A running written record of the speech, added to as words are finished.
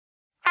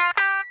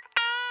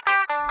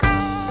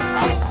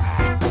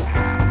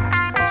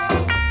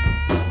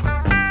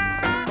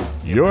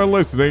You're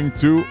listening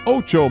to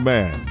Ocho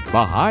Man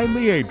Behind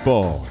the Eight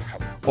Ball,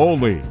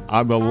 only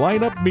on the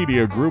Lineup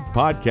Media Group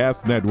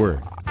Podcast Network.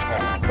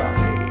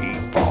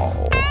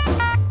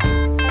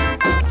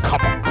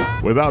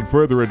 Without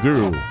further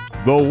ado,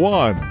 the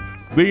one,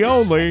 the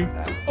only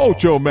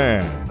Ocho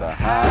Man.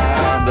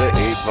 Behind the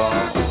eight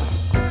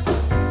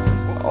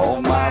ball.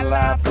 All my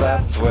life,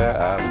 that's where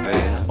I've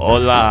been.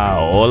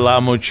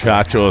 Hola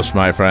muchachos,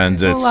 my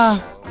friends.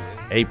 It's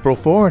April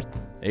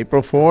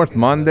 4th,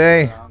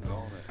 Monday.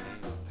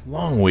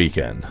 Long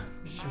weekend.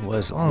 It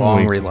was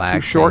Long,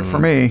 relaxing. Too short for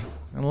me.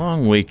 A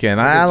long weekend.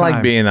 I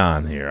like being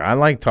on here. I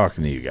like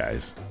talking to you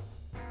guys.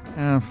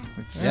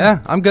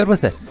 Yeah, I'm good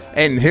with it.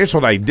 And here's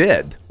what I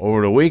did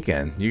over the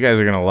weekend. You guys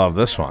are going to love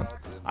this one.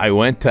 I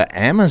went to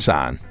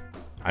Amazon.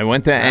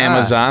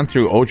 Amazon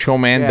through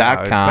ochoman.com.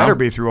 Yeah, it better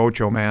be through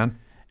Ocho Man.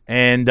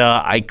 And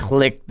I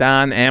clicked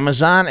on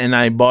Amazon and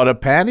I bought a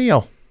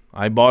patio.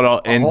 I bought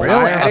a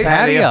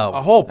patio.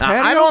 A whole Now,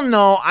 patio?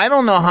 I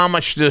don't know how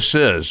much this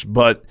is,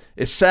 but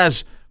it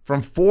says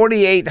from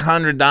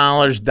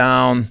 $4,800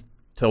 down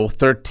to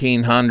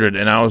 $1,300,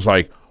 and I was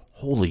like,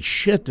 "Holy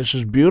shit, this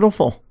is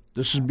beautiful!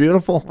 This is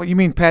beautiful." What, you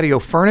mean patio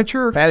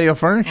furniture? Patio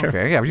furniture.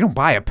 Okay, yeah, but you don't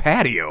buy a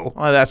patio.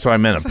 Oh, that's what I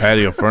meant. A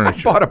patio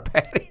furniture. Bought a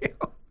patio.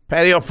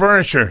 Patio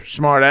furniture.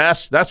 Smart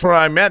ass. That's what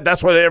I meant.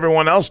 That's what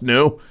everyone else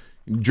knew.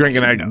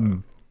 Drinking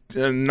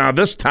that. Now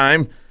this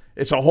time.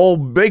 It's a whole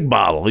big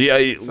bottle.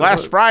 Yeah,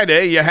 last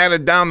Friday you had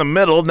it down the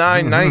middle. Now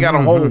you got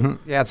a whole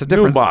Yeah, it's a new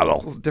different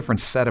bottle. different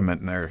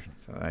sediment in there.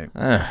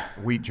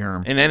 Wheat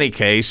germ. In any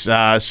case,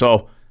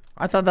 so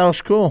I thought that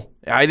was cool.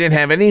 I didn't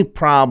have any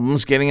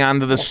problems getting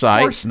onto the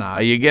site. Of course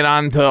not. You get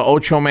onto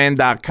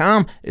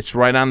ochoman.com. It's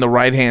right on the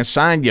right-hand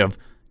side.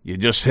 You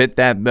just hit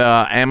that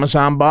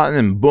Amazon button,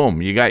 and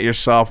boom, you got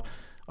yourself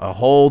a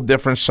whole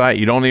different site.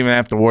 You don't even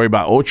have to worry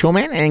about Ocho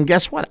Man. And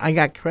guess what? I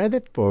got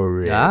credit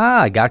for it.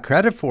 I got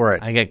credit for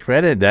it. I get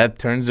credit. That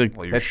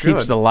that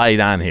keeps the light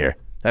on here.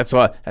 That's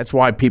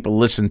why people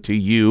listen to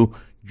you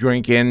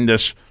drinking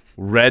this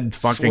red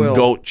fucking Swill.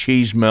 goat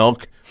cheese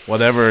milk,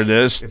 whatever it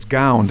is. It's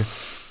gowned.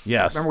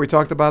 Yes. Remember we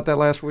talked about that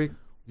last week?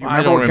 You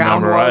I don't what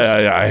gowned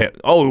remember. was?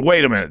 Oh,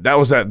 wait a minute. That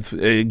was that.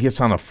 It gets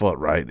on the foot,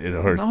 right? It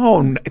hurts.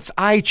 No, it's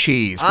eye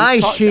cheese.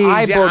 Eye cheese.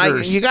 Eye Yeah,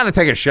 boogers. you got to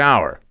take a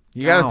shower.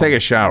 You got to take a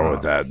shower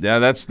with that. Yeah,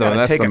 that's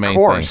Gotta take the a main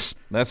course. thing.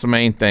 That's the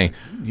main thing.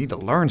 You need to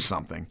learn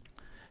something.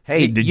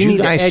 Hey, did you you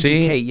need guys to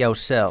see? educate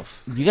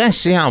yourself. You guys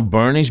see how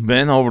Bernie's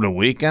been over the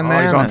weekend? Oh,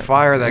 man? he's on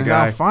fire, that He's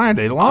guy. on fire.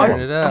 They love Turn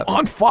him. it up. I'm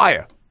on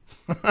fire.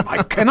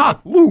 I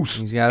cannot lose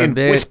He's got in a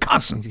big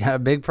Wisconsin. He's got a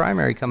big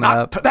primary coming Not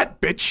up. to that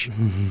bitch.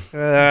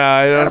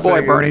 That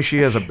Boy, Bernie, she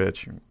is a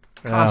bitch.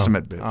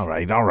 Consummate bitch. All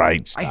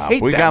right. Stop. I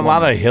hate We that got a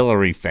lot woman. of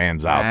Hillary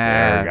fans out there.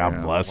 Yeah.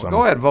 God bless Well, them.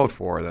 go ahead, vote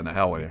for her. Then the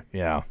hell with you.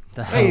 Yeah.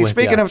 The hell Hey, with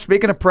ya.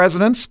 speaking of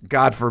presidents,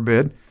 God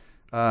forbid,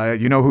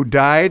 you know who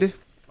died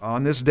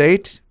on this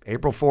date,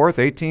 April 4th,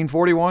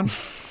 1841?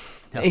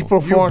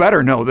 April You 4th,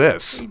 better know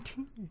this.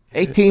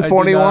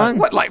 1841.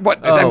 What? Like what?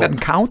 Oh. That doesn't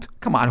count.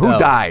 Come on, who No.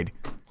 died?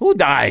 Who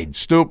died?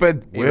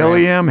 Stupid.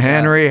 William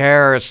Henry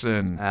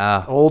Harrison,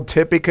 Ah. old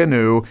Tippy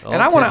Canoe,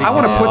 and I want Tippy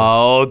to put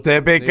Oh,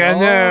 typical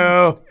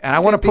canoe. and I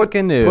want to put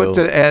Canoe.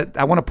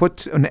 I want to put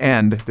to an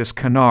end this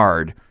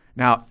canard.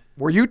 Now,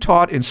 were you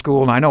taught in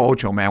school? And I know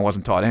Ocho Man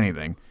wasn't taught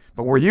anything,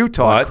 but were you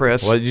taught, What?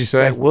 Chris? What did you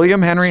say? That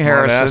William Henry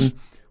Smart Harrison, ass.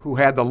 who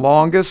had the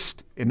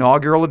longest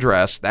inaugural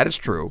address, that is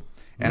true.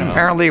 And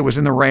apparently it was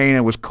in the rain,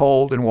 it was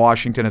cold in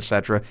Washington,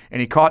 etc. And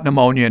he caught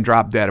pneumonia and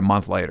dropped dead a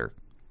month later.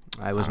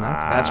 I was not.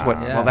 That's what.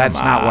 Yeah. Well, that's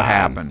not what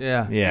happened.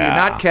 Yeah. He Yeah. did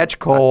not catch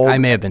cold. I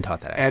may have been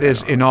taught that. at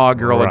his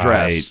inaugural Right.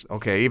 address.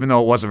 Okay, even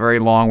though it wasn't very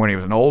long when he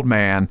was an old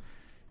man,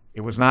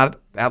 it was not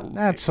that.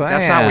 That's not.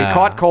 yeah. We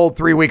caught cold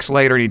 3 weeks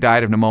later, and he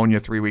died of pneumonia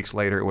 3 weeks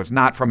later. It was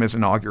not from his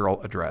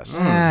inaugural address.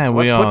 Yeah, So we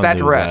let's all put that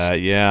knew to rest.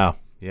 that. Yeah.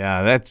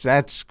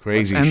 That's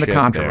crazy. Let's end the shit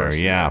controversy.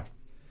 There. Yeah.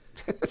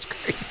 That's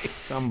crazy.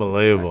 It's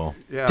unbelievable.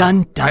 Yeah.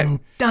 Dun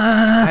dun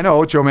dun. I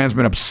know Ocho Man's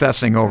been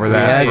obsessing over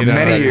that Yes, for you know.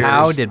 many said, years.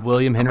 how did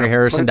William Henry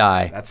Harrison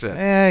die? That's it.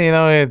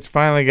 Yeah, it's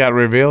finally got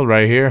revealed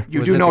right here.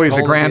 You Was do it know the he's the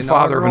cold of the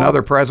grandfather of inaugural?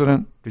 another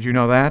president. Did you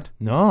know that?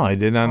 No, I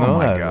did not know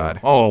my that. God.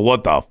 Oh,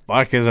 what the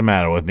fuck is the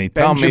matter with me?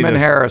 Tell me Benjamin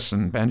this.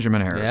 Harrison.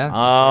 Benjamin Harrison. Yeah.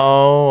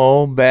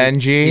 Oh,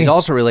 Benji. He's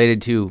also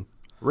related to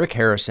Rick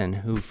Harrison,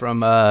 who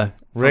from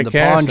Rick the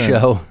Pawn Harrison.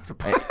 Show.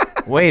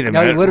 Wait a No,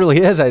 he minute. literally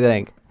is, I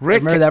think.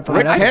 Rick- I remember that from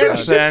Rick an I episode.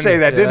 Harrison. did say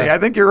that, didn't he? Yeah. I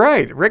think you're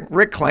right.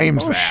 Rick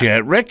claims Oh, that.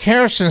 shit. Rick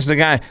Harrison's the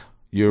guy.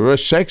 You're a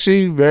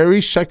sexy, very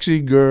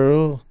sexy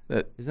girl.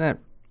 Isn't that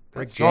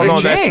Rick Oh, no,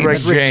 that's James. Rick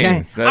That's Rick James.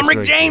 James. That's I'm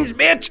Rick James,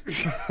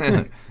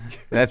 bitch.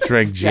 That's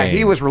Rick James. Yeah,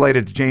 he was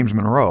related to James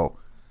Monroe.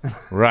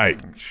 Right.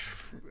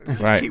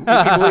 Right. He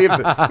believes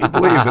it. He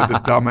believes it, this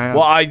dumbass.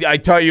 Well, I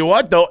tell you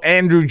what, though,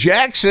 Andrew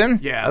Jackson,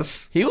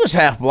 yes. he was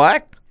half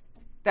black.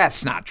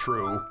 That's not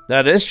true.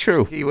 That is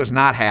true. He was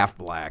not half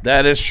black.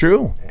 That is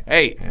true.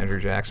 Hey, Andrew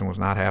Jackson was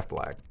not half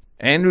black.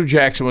 Andrew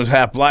Jackson was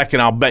half black,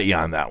 and I'll bet you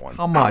on that one.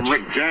 How much?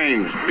 Rick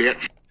James,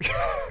 bitch.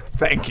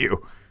 Thank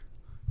you.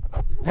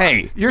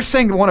 Hey, You're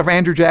saying one of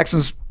Andrew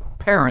Jackson's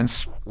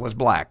parents was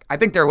black. I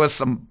think there was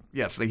some,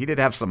 yes, he did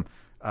have some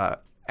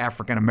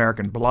African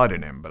American blood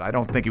in him, but I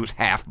don't think he was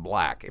half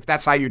black. If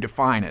that's how you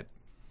define it,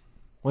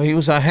 Well, he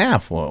was a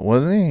half,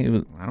 wasn't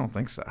he? I don't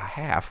think so. A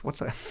half?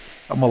 What's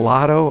a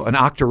mulatto? An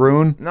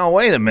octoroon? No,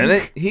 wait a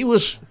minute. He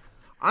was.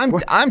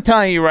 I'm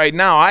telling you right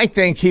now. I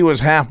think he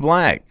was half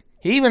black.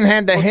 He even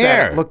had the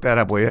hair. Look that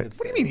up, will you? What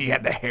do you mean he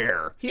had the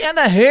hair? He had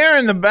the hair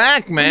in the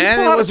back, man.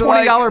 You pull out It was a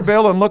 $20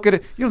 bill and look at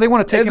it. You know they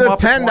want to take It's him a off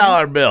the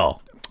 $10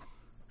 bill.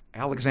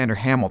 Alexander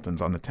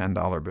Hamilton's on the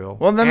 $10 bill.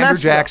 Well, then Andrew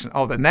that's Jackson.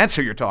 Oh, then that's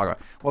who you're talking about.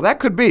 Well, that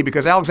could be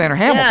because Alexander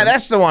Hamilton. Yeah,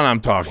 that's the one I'm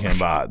talking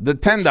about. The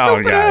 $10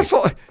 stupid guy.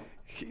 asshole.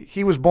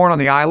 He was born on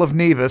the Isle of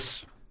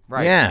Nevis.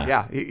 Right. Yeah.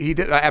 Yeah. He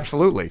did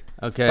absolutely.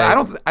 Okay.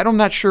 But I'm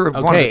not sure. If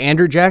one of Okay,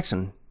 Andrew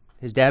Jackson.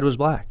 His dad was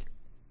black.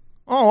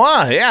 Oh,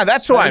 wow. Yeah,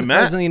 that's what I President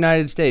meant. of the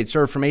United States,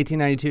 served from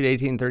 1892 to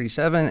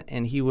 1837,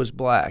 and he was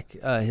black.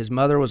 His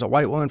mother was a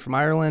white woman from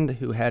Ireland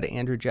who had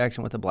Andrew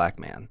Jackson with a black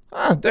man.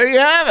 Oh, there you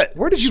have it.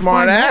 Where did you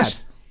Smart find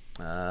ass.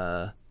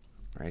 that?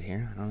 Right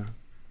here. I don't know.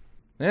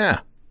 Yeah.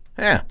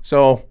 Yeah.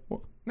 So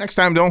next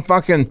time, don't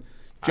fucking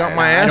jump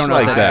my I ass don't know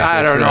like if that.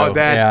 I don't know. True.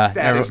 That Yeah,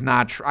 that never- is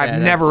not true. I've yeah,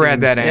 that never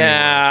read that seems- anywhere.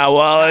 Yeah,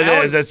 well,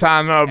 it is. It's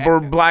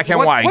on black and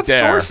white what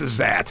there. source is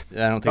that? I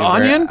don't think The a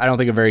very- Onion? I don't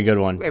think a very good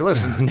one. Hey,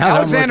 listen, Now that I'm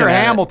Alexander looking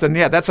at it. Hamilton.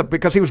 Yeah, that's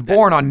because he was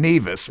born on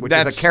Nevis, which is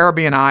That's- a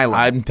Caribbean island.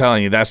 I'm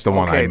telling you, that's the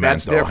one Okay, I meant,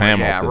 that's though. different.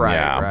 Yeah, Hamilton,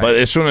 right, right. But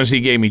as soon as he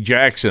gave me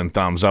Jackson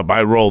thumbs up,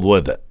 I rolled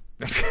with it.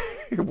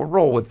 We'll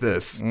roll with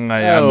this.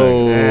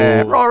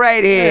 Oh. Roll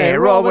right here. Hey,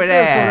 roll with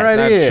this that. one right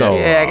That's here. so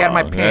Yeah, I got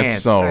my wrong. pants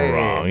That's so right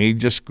wrong. here. He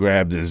just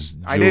grabbed his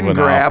I didn't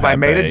juvenile grab. I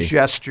made a Pepe.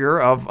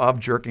 gesture of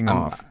jerking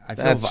off. I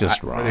feel That's vi-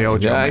 just I- wrong. the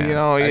Ocho Yeah, man. you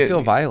know, I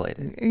feel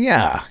violated.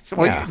 yeah. So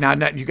wait, yeah.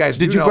 now you guys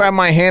Did do you know, grab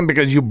my hand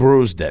because you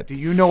bruised it? Do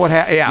you know what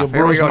happened? Yeah, You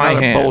here we bruised go. my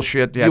Another hand.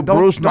 bullshit. Yeah, You don't,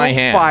 bruised my don't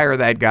hand. fire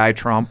that guy,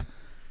 Trump.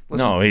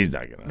 No, he's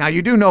not gonna. Now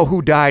you do know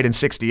who died in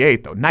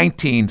 '68 though.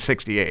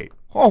 1968.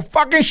 Oh,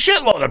 fucking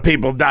shitload of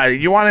people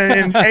died. You want it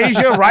in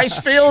Asia, rice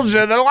fields?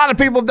 There a lot of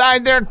people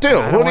died there too.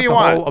 I Who don't do you the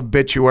want? Whole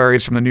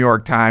obituaries from the New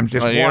York Times.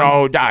 Just You one.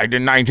 know who died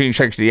in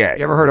 1968?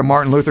 You ever heard of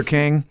Martin Luther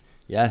King?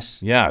 Yes.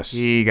 Yes.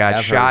 He got I've heard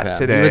of shot him.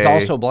 today. He was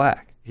also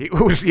black. He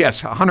was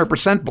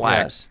 100%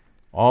 black. Yes.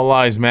 All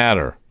lives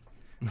matter.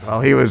 Well,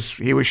 he was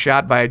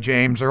shot by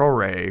James Earl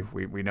Ray.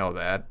 We know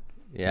that.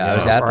 Yeah, I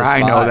was at Or the I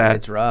spot. know that.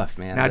 It's rough,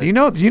 man. Now, do you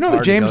know that hard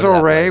to James go to Earl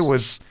that Ray place.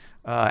 was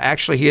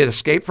actually he had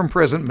escaped from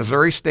prison,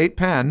 Missouri State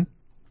Pen.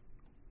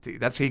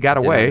 He got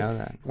away. know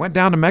that. Went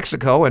down to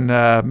Mexico and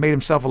made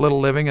himself a little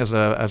living as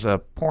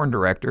a porn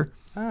director.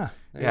 There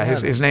Yeah, you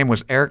have it. his name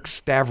was Eric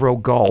Stavro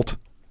Galt.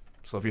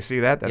 So if you see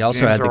that, that's He also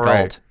James had the Earl Ray.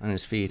 galt on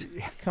his feet.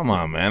 Come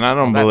on, man. I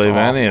don't that's believe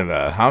awful. any of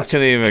that. How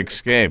could he have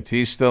escaped?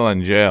 He's still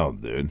in jail,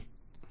 dude.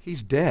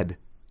 He's dead.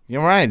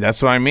 You're right.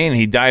 That's what I mean.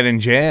 He died in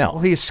Well, jail.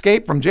 he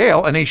escaped from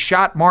jail and he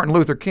shot Martin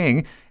Luther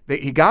King.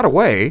 He got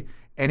away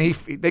and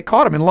they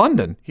caught him in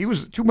London. He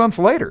was 2 months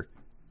later.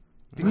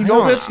 Didn't you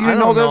know this? You I didn't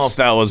don't know know this? if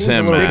that was Seems a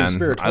him, little man.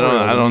 conspiratorial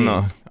I to don't me.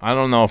 know. I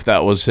don't know if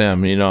that was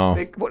him. You know,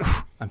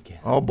 I'm kidding.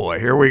 Oh boy,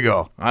 here we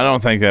go. I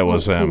don't think that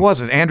was Who him. was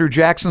it? Andrew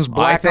Jackson's I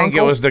black think uncle?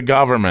 it was the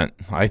government.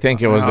 I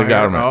think it was the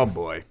government. Oh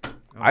boy.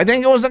 I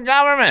think it was the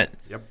government.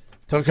 Yep.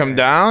 Took him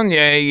down.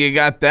 Yeah, you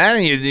got that,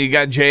 and you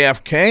got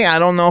JFK. I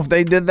don't know if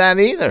they did that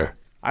either.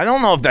 I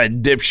don't know if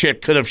that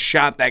dipshit could have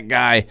shot that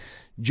guy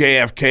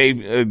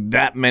JFK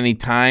that many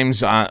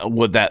times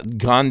with that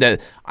gun.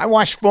 That I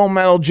watched Full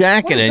Metal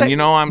Jacket, and you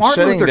know I'm Martin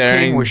sitting Luther there.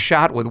 King and was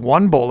shot with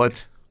one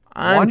bullet.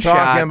 I'm one talking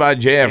shot. about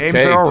JFK James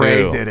Earl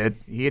Ray too. did it.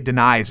 He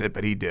denies it,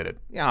 but he did it.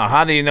 Yeah,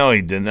 how do you know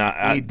he did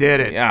not? He did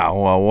it. Yeah,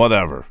 well,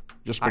 whatever.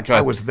 Just because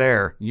I was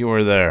there. you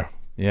were there.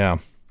 Yeah,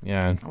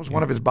 yeah. I was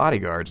one of his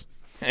bodyguards.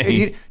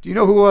 Hey, do you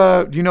know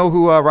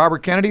who Robert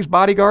Kennedy's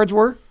bodyguards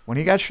were when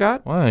he got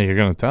shot? Well, you're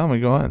gonna tell me.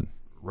 Go ahead.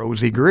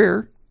 Rosie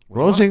Greer.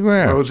 Rosie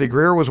Greer. Rosie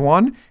Greer was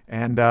one,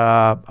 and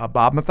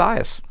Bob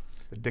Mathias,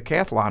 the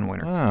decathlon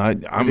winner. I'm,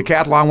 The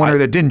decathlon winner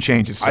that didn't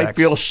change his sex. I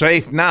feel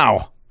safe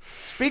now.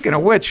 Speaking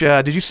of which,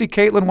 did you see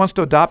Caitlin wants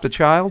to adopt a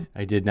child?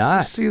 I did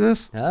not. See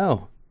this?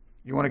 No.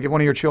 You want to give one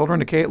of your children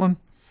to Caitlin?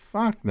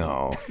 Fuck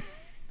no.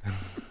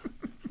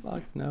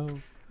 Fuck no.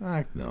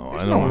 Fuck no. I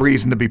There's don't. no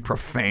reason to be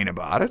profane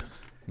about it.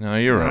 No,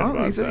 you're right. No,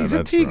 about he's that. a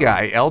That's T right.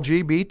 guy,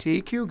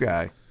 LGBTQ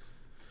guy,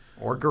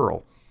 or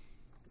girl.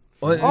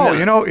 Well, Oh,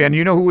 you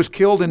know who was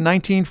killed in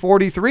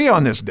 1943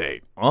 on this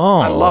date? Oh,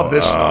 I love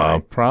this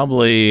story.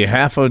 Probably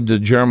half of the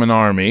German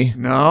army,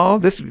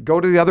 No, go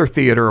to the other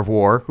theater of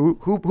war.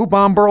 Who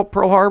bombed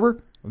Pearl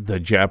Harbor? the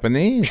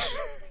Japanese.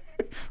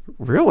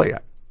 Really?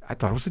 I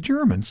thought it was the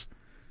Germans.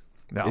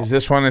 No, Is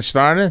this when it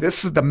started?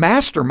 this is the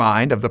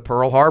mastermind of the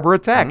Pearl Harbor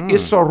attack,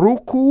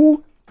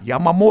 Isoroku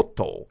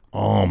Yamamoto.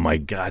 Oh my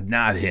God,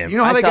 not him. You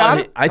know how I they thought got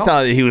he- it? I No.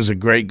 thought he was a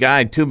great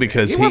guy too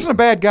because He wasn't a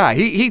bad guy.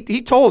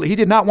 He told he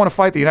did not want to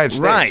fight the United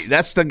States. right.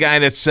 That's the guy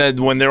that said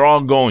when they're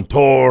all going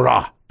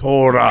Torah,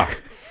 Torah.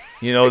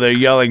 You know, they're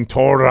yelling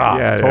Torah,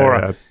 Yeah, yeah,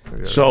 Torah.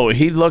 yeah. So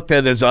he looked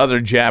at his other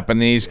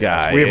Japanese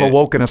guy. We have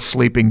awoken a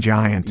sleeping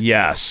giant.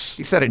 Yes.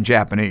 He said it in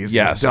Japanese. It was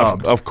Yes,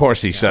 dubbed. of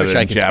course he said wish it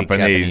I in could speak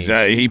Japanese.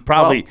 Japanese. He Well,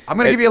 probably. I'm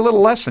going to give you a little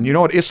lesson. You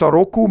know what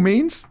Isoroku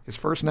means? His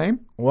first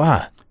name?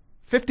 What?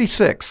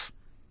 56.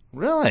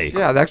 Really?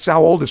 Yeah, that's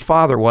how old his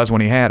father was when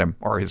he had him,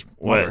 or his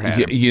mother had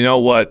him. You know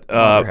what?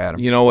 Mother had him.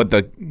 You know what?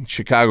 The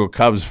Chicago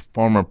Cubs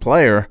former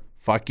player,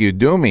 "Fuck you,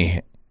 do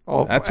me."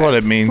 Oh, That's what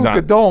it means.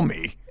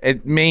 Fukadomi.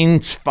 It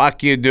means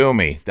 "fuck you, do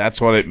me." That's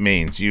what it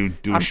means. You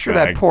douchebag. I'm sure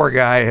that poor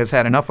guy has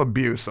had enough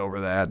abuse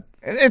over that.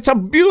 It's a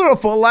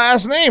beautiful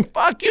last name.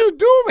 Fuck you,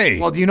 do me.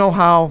 Well, do you know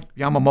how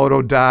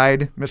Yamamoto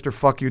died, Mr.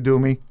 Fuck You Do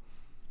Me?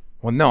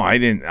 Well, no, I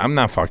didn't. I'm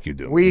not "fuck you,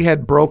 do me." We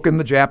had broken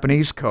the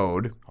Japanese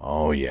code.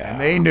 Oh yeah.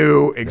 They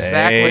knew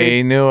exactly.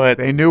 They knew it.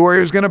 They knew where he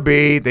was going to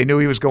be. They knew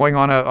he was going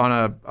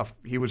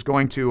he was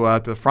going to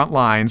the front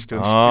lines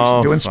to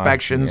do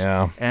inspections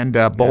and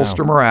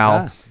bolster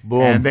morale.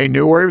 Boom. And they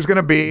knew where he was going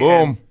to be.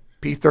 Boom.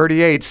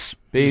 P-38s.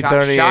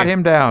 P-38. Shot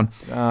him down.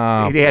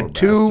 They had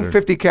two bastard.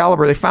 50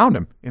 caliber. They found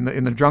him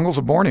in the jungles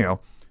of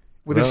Borneo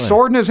with his Really?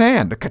 sword in his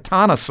hand, the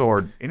katana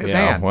sword in his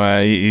hand.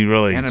 Well, he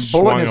really And a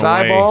swung bullet in his away.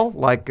 eyeball,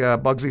 like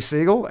Bugsy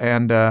Siegel,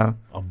 and A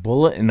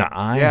bullet in the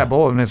eye. a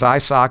bullet in his eye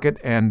socket,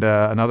 and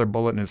another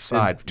bullet in his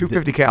side.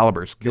 250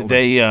 calibers. Did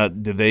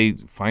they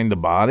find the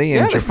body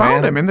in Yeah, Japan? they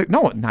found him in the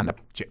not in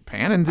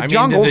Japan, in the I mean,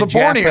 jungles did of the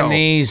Borneo.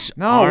 Japanese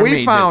No, army,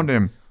 we found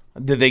him.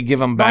 Did they give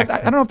him No, back?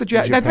 I don't know if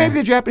Japan? maybe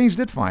the Japanese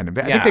did find him.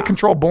 I think they Yeah.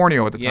 controlled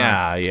Borneo at the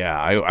time. Yeah.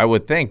 I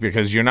would think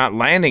because you're not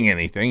landing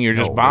anything. You're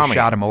just No, bombing. They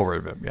shot him over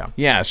a bit. Yeah.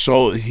 Yeah,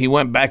 so he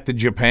went back to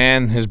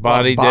Japan. His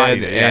body, Body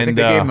did. did. Yeah, I think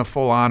they gave him the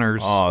full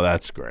honors. Oh,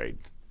 that's great.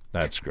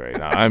 That's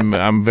great.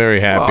 I'm very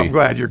Well, happy. I'm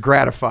glad you're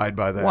gratified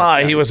by that.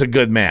 Well, he was a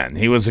good man.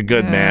 He was a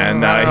good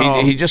man. I don't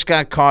know. He just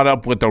got caught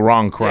up with the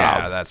wrong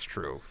crowd. Yeah, that's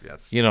true.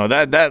 Yes. You know,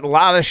 that a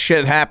lot of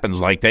shit happens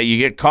like that. You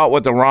get caught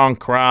with the wrong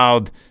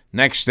crowd.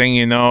 Next thing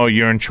you know,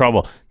 you're in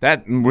trouble.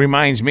 That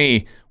reminds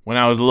me when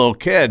I was a little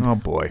kid. Oh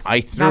boy. I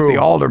Not threw. the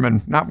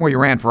alderman. Not where you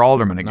ran for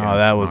alderman again. No,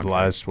 that was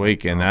last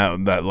week, and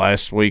that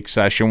last week's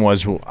session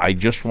was I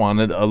just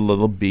wanted a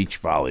little beach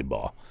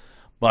volleyball.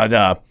 But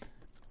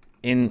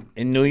in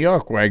New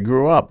York, where I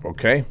grew up,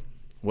 okay,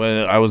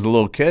 when I was a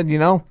little kid, you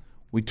know,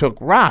 we took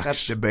rocks.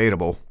 That's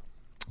debatable.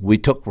 We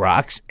took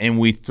rocks and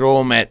we throw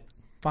them at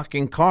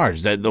fucking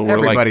cars that were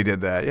Everybody like,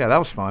 did that. Yeah, that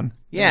was fun.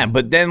 yeah.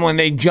 But then when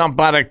they jump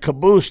out of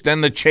caboose, then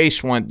the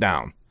chase went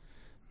down.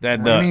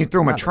 That I mean, you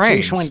threw them at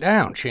trains. Chase went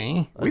down,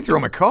 Cheney. We threw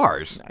them at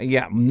cars.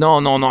 yeah, no.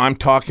 I'm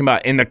talking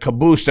about in the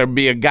caboose. There'd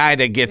be a guy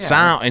that gets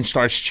out and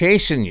starts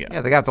chasing you.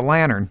 Yeah, they got the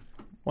lantern.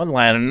 What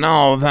ladder?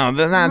 No,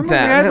 they're not they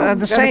had them-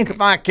 This they had ain't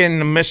fucking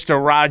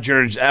Mr.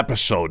 Rogers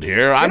episode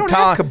here. They I'm don't have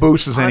talking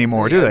cabooses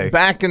anymore, do they?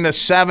 back in the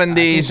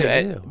 70s.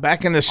 they do.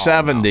 Back in the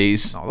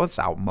 70s. No, that's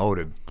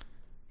outmoded.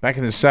 Back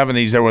in the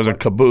 70s, there was a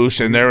caboose,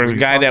 and there was a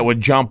guy that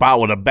would jump out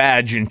with a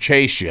badge and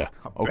chase you.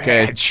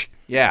 Okay. badge?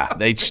 Yeah,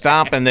 they'd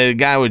stop, and the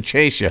guy would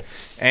chase you.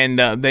 And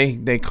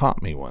they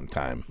caught me one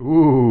time.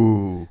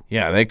 Ooh.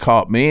 Yeah, they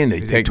caught me, and they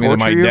take me to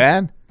my torture you?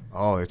 dad.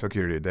 Oh, they took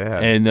you to your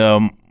dad.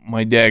 And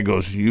my dad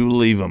goes, "You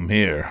leave him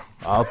here.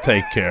 I'll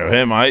take care of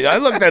him." I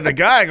looked at the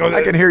guy. I go,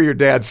 I can hear your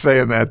dad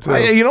saying that too.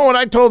 you know what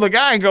I told the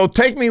guy? I go,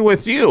 "Take me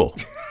with you.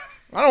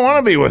 I don't want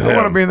to be with I him."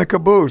 want to be in the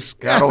caboose.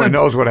 God only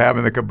knows what happened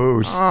in the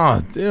caboose.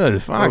 Oh,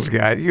 dude, fuck. Those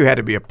guys, you had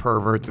to be a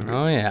pervert.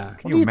 Oh, yeah.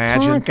 Can you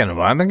imagine? Talking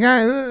about the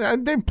guy?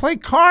 They play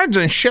cards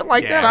and shit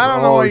like that. I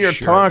don't know oh, what you're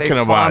sure. talking They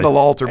about. fondle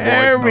altar boys in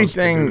those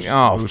Everything.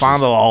 cabooses.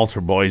 Fondle altar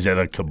boys at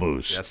a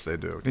caboose. Yes, they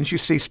do. Didn't you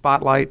see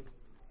Spotlight?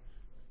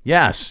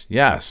 Yes.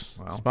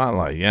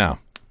 Spotlight. Yeah.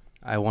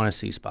 I want to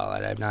see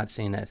Spotlight. I've not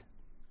seen it.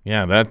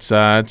 Yeah. That's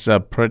it's a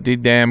pretty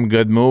damn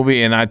good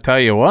movie. And I tell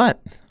you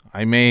what,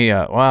 I may.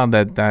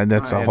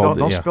 That's a whole.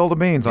 Don't spill the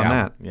beans on Yeah,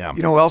 that. yeah.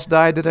 You know who else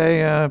died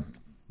today?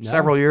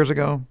 Several years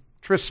ago.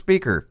 Tris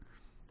Speaker,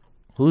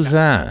 Who's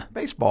that?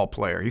 baseball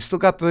player. He still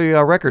got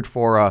the record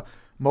for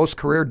most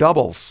career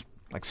doubles,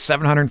 like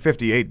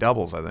 758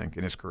 doubles, I think,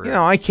 in his career. You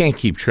know, I can't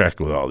keep track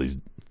with all these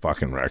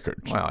fucking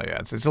records. Well, yeah,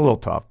 it's a little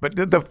tough. But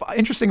the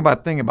interesting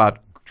thing about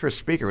Tris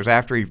Speaker was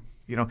after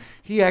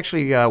he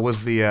actually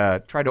was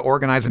tried to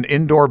organize an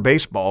indoor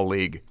baseball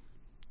league.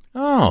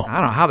 Oh. I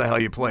don't know how the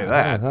hell you play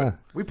that. but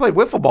we played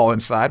wiffle ball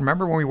inside.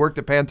 Remember when we worked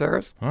at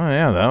Panteras? Oh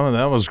yeah,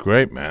 that was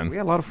great, man. We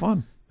had a lot of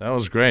fun. That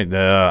was great.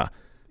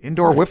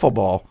 Indoor wiffle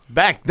ball.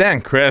 Back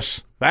then,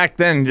 Chris. Back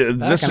then,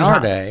 this in is our how,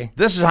 day.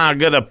 This is how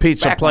good a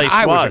pizza Back when place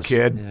I was a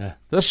kid. Yeah.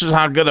 This is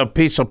how good a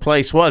pizza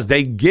place was.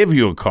 They give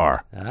you a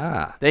car.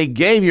 Ah, They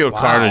gave you a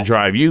car to Wow.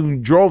 drive. You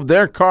drove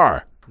their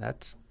car.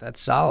 that's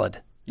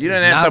solid. You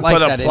It's didn't have to not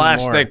put like a that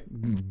plastic,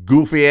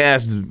 goofy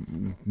ass,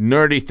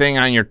 nerdy thing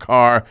on your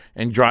car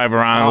and drive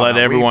around and let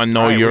everyone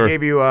know we you're.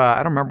 gave you, I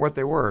don't remember what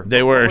they were.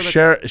 They were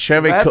Chevy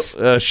Chevettes?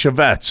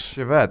 Chevettes.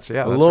 Chevettes,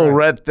 yeah. A that's little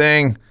right. red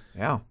thing.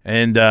 Yeah.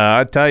 And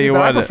I tell you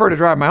But I what. prefer to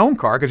drive my own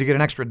car because you get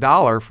an extra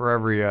 $1 for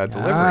every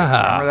delivery.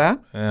 Ah. Remember that?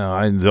 Yeah,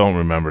 I don't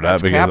remember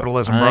That's that because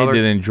capitalism, I brother.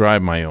 didn't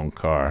drive my own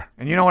car.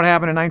 And you know what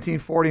happened in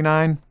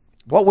 1949?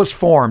 What was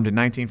formed in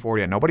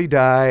 1949? Nobody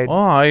died. Oh,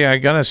 I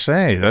gotta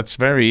say, that's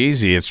very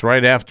easy. It's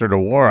right after the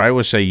war. I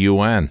would say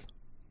UN.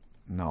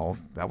 No,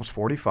 that was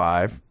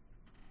 45.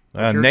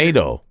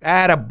 NATO.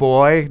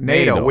 Attaboy.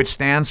 NATO, NATO. which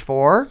stands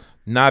for?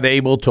 not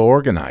able to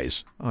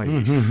organize. Oh,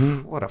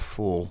 what a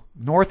fool.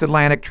 North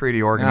Atlantic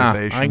Treaty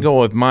Organization. I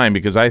go with mine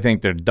because I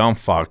think they're dumb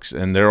fucks,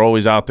 and they're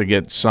always out to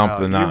get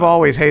something. You've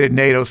always hated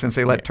NATO since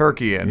they let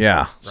Turkey in.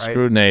 Yeah, right?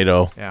 Screw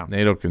NATO. Yeah.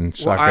 NATO can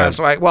suck that's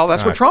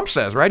what Trump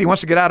says, right? He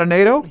wants to get out of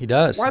NATO? He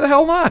does. Why the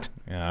hell not?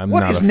 Yeah, I'm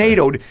What not is a fan.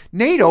 NATO?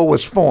 NATO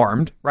was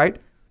formed, right,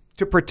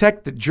 to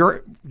protect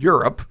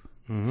Europe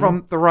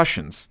from the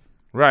Russians.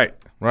 Right.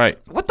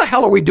 What the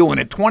hell are we doing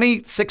in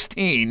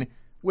 2016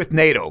 with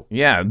NATO?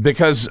 Yeah,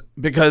 because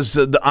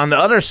on the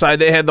other side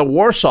they had the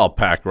Warsaw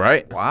Pact,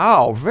 right?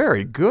 Wow,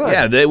 very good.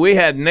 Yeah, we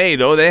had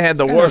NATO. They had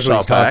the Knows what Warsaw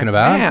he's talking Pact.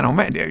 about. Man, oh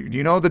man, do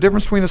you know the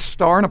difference between a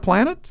star and a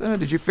planet?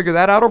 Did you figure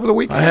that out over the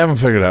weekend? I haven't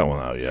figured that one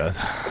out yet,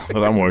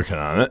 but I'm working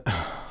on it.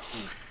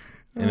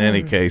 In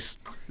any case,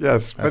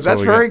 Yes, but That's that's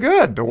what we very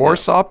good. The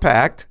Warsaw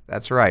Pact.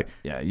 That's right.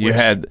 yeah, you Which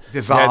had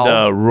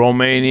dissolved.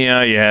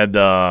 Romania, you had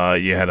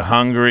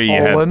Hungary, you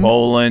had Poland.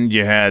 Poland,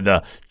 you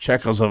had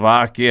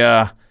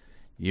Czechoslovakia,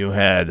 you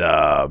had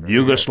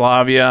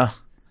Yugoslavia.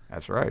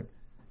 That's right.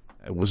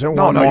 Was there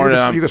No, one more?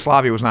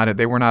 Yugoslavia was not.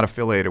 They were not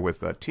affiliated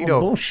with Tito.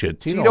 Oh,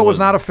 bullshit. Tito was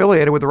not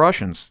affiliated with the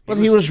Russians. But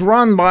he was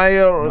run by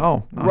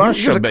No,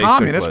 Russia. he was a basically.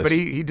 communist, but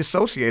he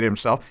dissociated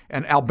himself.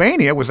 And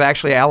Albania was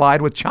actually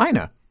allied with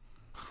China.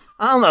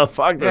 I don't know.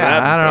 Fuck that.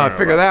 Yeah, I don't know. I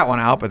figured that one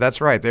out, but that's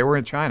right. They were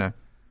in China.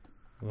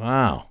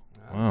 Wow.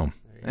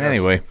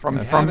 Anyway, From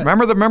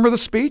remember the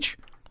speech?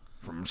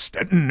 From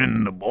Stettin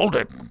in the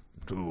Baltic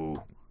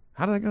to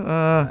how did I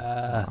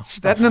go?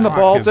 Stettin in the He's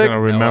Baltic. gonna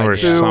remember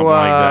to, something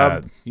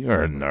like that.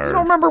 You're a nerd. You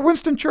don't remember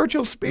Winston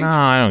Churchill's speech? No,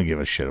 I don't give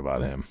a shit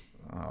about him.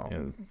 Oh,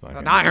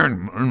 An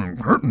iron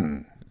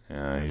curtain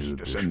yeah, he's a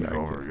descending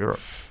douchebag. over Europe.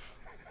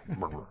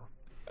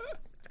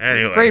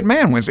 Anyway, Great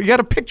man, Winston. You got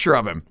a picture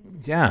of him.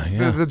 yeah.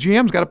 The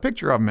GM's got a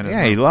picture of him in his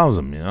Yeah, he loves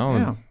him, you know.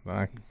 Yeah.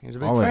 Like, He's a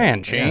big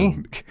fan,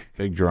 Shane.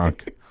 big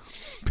drunk.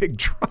 big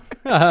truck.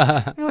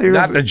 Not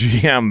the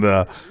GM,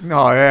 the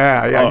No,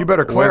 yeah. You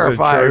better Winston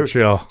clarify.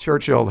 Churchill.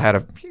 Churchill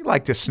he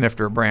liked to sniff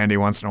their brandy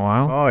once in a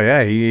while. Oh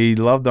yeah, he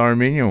loved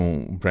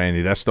Armenian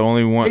brandy. That's the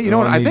only one. Hey, you know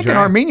what? one I he think an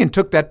drank. Armenian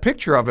took that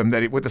picture of him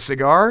with the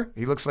cigar.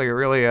 He looks like a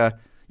really,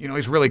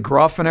 he's really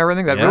gruff and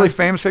everything. That Yeah? really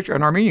famous picture.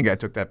 An Armenian guy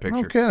took that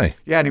picture. No kidding.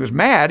 Yeah, and he was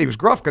mad. He was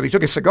gruff because he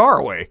took his cigar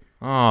away.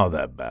 Oh,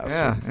 that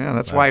bastard. Yeah.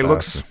 That's That why he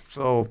looks bastard.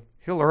 so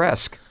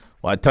Hitler-esque.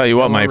 Well, I tell you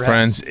what, my Rest.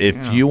 friends,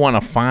 if you want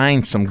to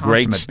find some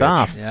great Consummate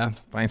stuff, bitch. Yeah.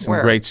 find some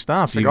Where? great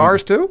stuff. You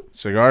Cigars can- too?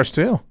 Cigars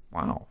too.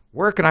 Wow.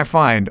 Where can I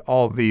find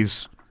all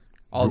these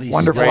All these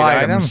wonderful Great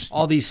items? items.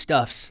 all these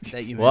stuffs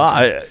that you Well,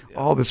 mentioned.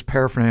 All this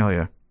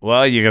paraphernalia.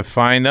 you could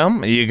find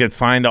them. You could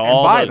find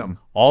buy them.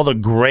 all the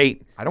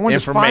great I don't want to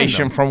just find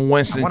information them. from I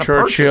Winston wanna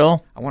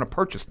Churchill. I want to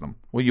purchase them.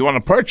 Well, you want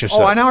to purchase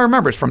Oh, it. I now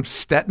remember. It's from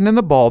Stettin in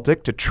the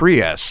Baltic to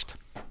Trieste.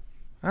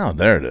 Oh,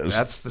 there it is.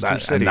 That's the two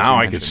That- cities Now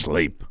you I could mentioned.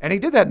 sleep. And he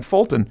did that in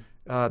Fulton.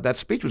 That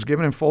speech was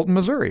given in Fulton,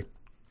 Missouri.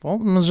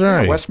 Fulton,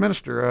 Missouri.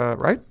 Westminster,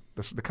 right?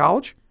 The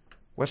college?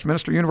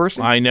 Westminster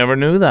University? I never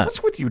knew that.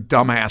 What's with you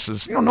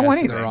dumbasses? You don't know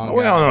Asking the anything. wrong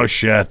We don't know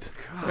shit.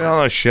 We don't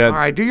know shit. All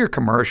right, do your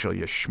commercial,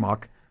 you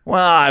schmuck.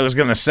 Well, I was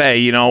going to say,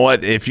 you know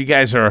what? If you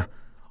guys are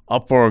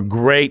up for a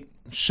great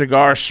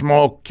cigar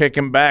smoke,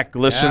 kicking back,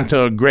 listen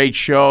to a great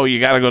show, you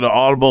got to go to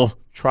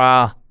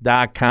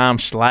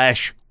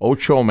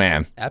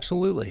audibletrial.com/OchoMan.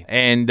 Absolutely.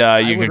 And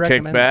you would can kick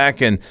recommend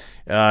back and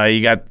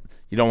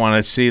you don't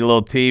want to see a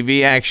little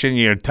TV action.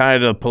 You're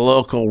tired of the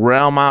political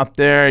realm out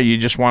there. You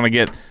just want to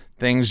get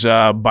things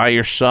by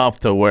yourself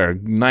to wear a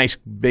nice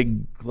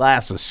big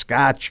glass of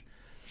scotch.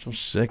 So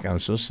sick. I'm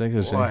so sick of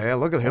this. Boy, yeah,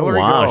 look at Hillary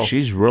Wow, go.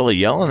 she's really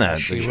yelling at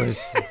She me.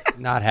 was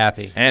not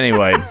happy.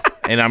 Anyway,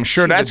 and I'm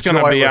sure She's a that's going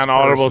to be joyless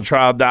on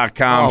person.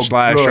 audibletrial.com/Armenian.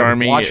 Oh,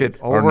 good. Watch it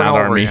over or and not over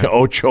Armenian, again.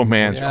 Ocho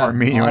Man. Yeah.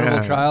 Armenia, yeah.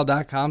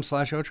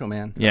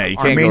 audibletrial.com/OchoMan. Yeah, you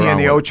can't go Armenia wrong and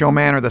the with Ocho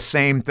Man are the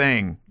same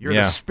thing. You're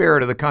Yeah. the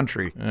spirit of the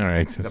country, it. All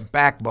right. the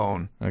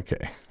backbone,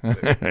 Okay. All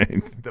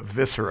right. the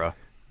viscera,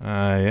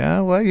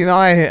 Yeah, well, you know,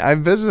 I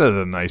visited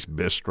a nice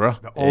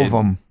bistro. the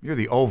ovum. You're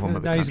the ovum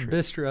of the Nice country.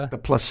 bistro. The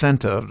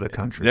placenta of the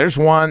country. There's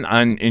one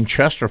in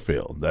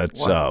Chesterfield. That's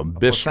What? A bistro.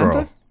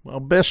 placenta?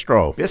 Well,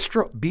 bistro.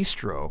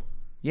 Bistro.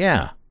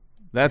 Yeah,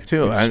 that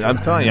too. I'm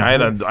telling you, I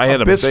had a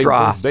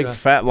bistra. big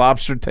fat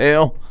lobster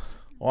tail.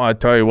 Oh, I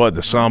tell you what,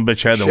 the son of a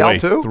bitch had to Shell weigh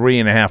too?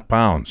 3.5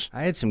 pounds.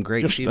 I had some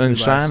great Just seafood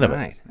inside last of it.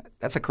 night.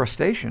 That's a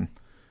crustacean.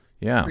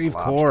 Yeah. Reeve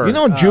Core. You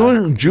know,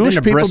 Jewish been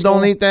to people Bristol?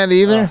 don't eat that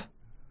either.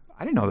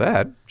 I didn't know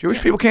that. Jewish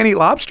people can't eat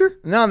lobster?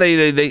 No,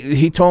 they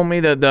he told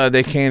me that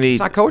they can't eat. It's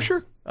not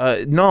kosher?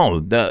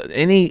 No,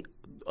 any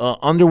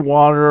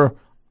underwater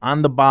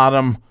on the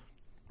bottom.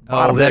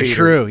 Oh, that's feeder.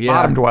 true. Yeah.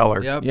 Bottom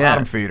dweller. Yep. Yeah.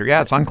 Bottom feeder.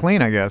 Yeah, it's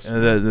unclean, I guess.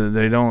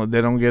 They don't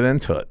get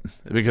into it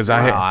because I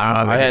don't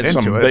know if they I had get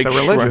some into it. big It's a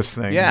religious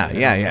shrimp. thing.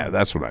 Yeah.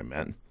 That's what I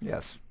meant.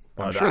 Yes.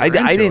 But sure I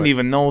they're into didn't it.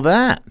 even know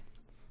that.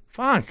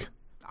 Fuck.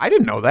 I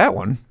didn't know that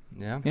one.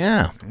 Yeah.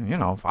 Yeah. You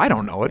know, if I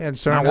don't know it, Yeah,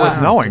 it's turn not it worth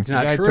down. knowing. It's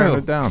not Guy true. turned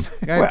it down.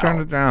 Guy Well-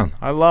 turned it down.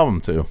 I love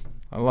him too.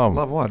 I love him.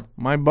 Love what?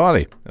 My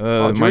buddy.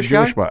 My Jewish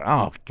Jewish guy? buddy.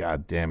 Oh,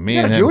 goddamn. Me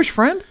You got and a him. Jewish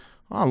friend?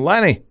 Oh,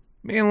 Lenny.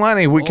 Me and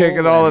Lenny, we kick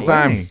it all the Lenny.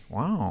 time. Lenny.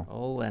 Wow.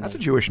 Oh, Lenny. That's a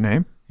Jewish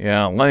name.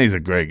 Yeah, Lenny's a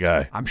great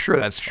guy. I'm sure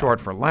that's short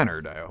for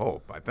Leonard,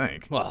 I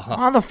think. Well,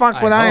 How the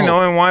fuck would I hope.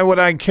 know, and why would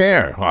I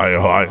care?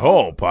 I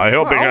hope,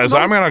 because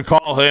I'm going to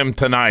call him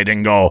tonight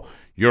and go,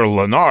 you're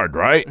Leonard,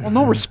 right? Well,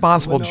 no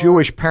responsible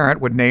Jewish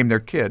parent would name their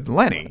kid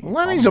Lenny.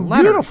 Lenny's a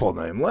Leonard. beautiful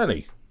name,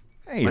 Lenny.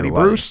 Hey, Lenny you're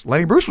Bruce.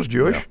 Lenny Bruce was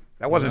Jewish.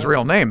 That wasn't his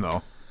real name,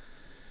 though.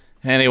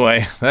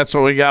 Anyway, that's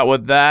what we got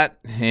with that.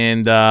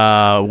 And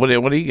what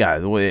do you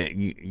guys?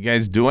 You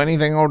guys do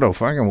anything over the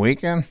fucking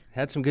weekend?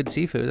 had some good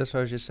seafood. That's what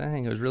I was just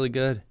saying. It was really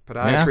good.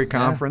 Podiatry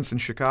conference in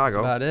Chicago.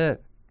 That's about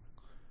it.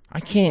 I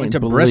can't Went to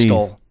believe.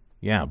 Bristol.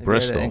 Yeah, Have you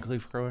Bristol. had it in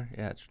Cleveland Grower?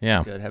 Yeah, it's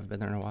Yeah. good. Haven't been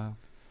there in a while.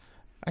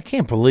 I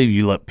can't believe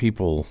you let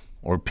people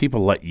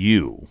let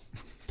you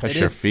touch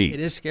your feet. It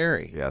is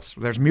scary. Yes,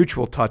 there's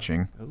mutual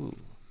touching. Ooh.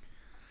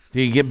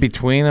 Do you get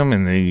between them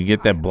and then you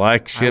get that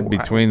black shit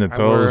between the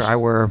toes? I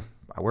wear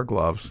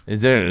gloves.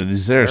 Is there a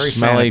Very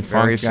smelly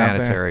very funk out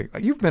there? sanitary.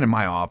 You've been in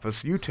my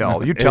office. You tell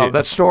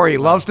that story. He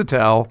loves to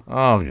tell.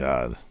 Oh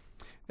God.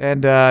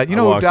 And you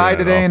know who walked died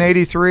in that today in office.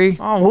 '83?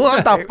 Oh,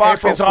 what the fuck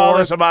April is all 4th.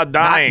 this about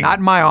dying? Not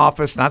in my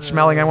office. Not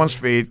smelling anyone's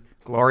feet.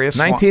 Gloria.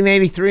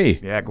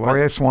 1983. Yeah,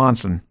 Gloria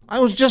Swanson. I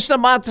was just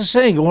about to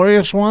say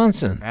Gloria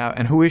Swanson.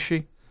 And who is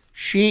she?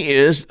 She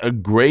is a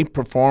great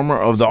performer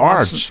of the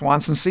arts.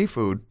 Swanson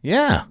Seafood.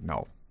 Yeah.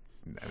 No,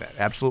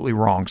 absolutely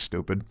wrong.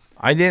 Stupid.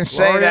 I didn't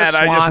say Gloria that.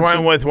 I just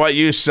Swanson went with what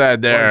you said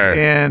Was there.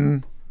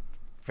 in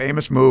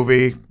famous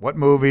movie. What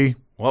movie?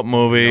 What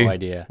movie? No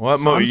idea. What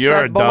movie? Sunset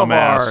You're a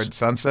Boulevard. dumbass.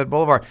 Sunset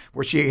Boulevard,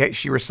 where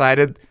she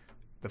recited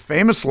the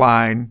famous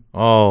line, Oh.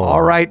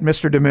 "All right,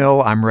 Mr.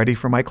 DeMille, I'm ready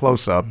for my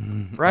close-up."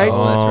 Right?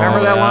 Oh, that's Remember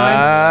right. that line?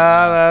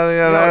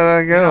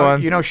 That's a good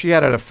one. You know, she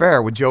had an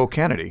affair with Joe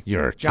Kennedy.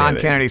 You're John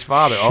kidding. Kennedy's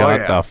father. Shut oh,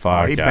 yeah. the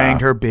fuck He up.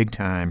 banged her big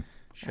time.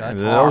 Shut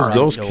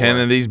Those the door.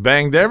 Kennedys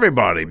banged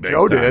everybody. Big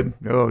Joe time. did.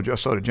 No,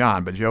 just so did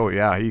John. But Joe,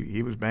 yeah,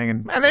 he was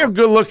banging. Man, they were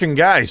good-looking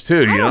guys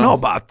too. I don't know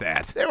about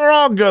that. They were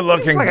all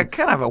good-looking. He's like a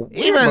kind of a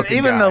even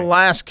guy. the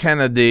last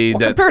Kennedy Well,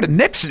 that compared to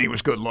Nixon, he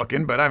was good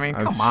looking. But I mean,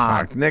 come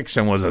on. fuck,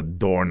 Nixon was a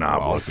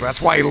doorknob Well, looking.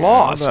 that's why he What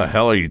lost. the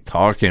hell are you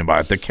talking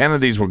about? The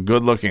Kennedys were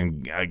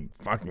good-looking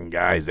fucking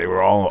guys. They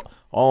were all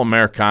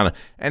Americana.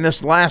 And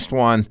this last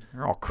one,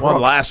 They're all well, crooks.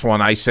 last one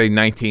I say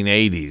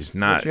 1980s,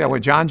 not. Yeah,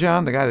 with John,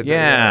 the guy that.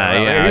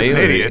 Yeah, He was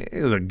an idiot.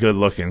 He was a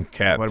good-looking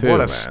cat But too. what a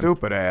man.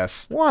 stupid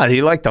ass. What?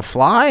 He liked to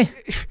fly?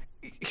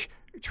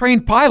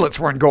 Trained pilots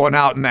weren't going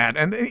out in that,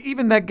 and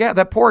even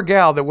that poor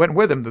gal that went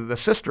with him, the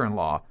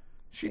sister-in-law,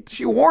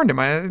 she warned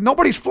him.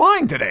 Nobody's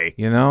flying today.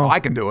 You know, Oh, I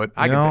can do it.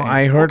 I You can. know,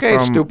 I heard okay,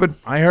 from stupid.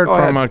 I heard Go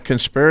from ahead. a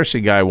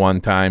conspiracy guy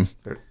one time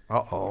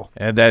Uh-oh.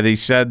 that he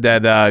said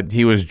that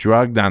he was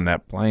drugged on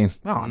that plane.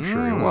 No, I'm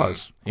sure he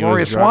was. He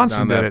Gloria was drugged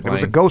Swanson on did that it. There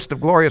was a plane. ghost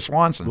of Gloria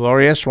Swanson.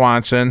 Gloria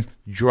Swanson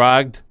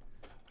drugged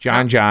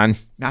John.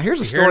 Now here's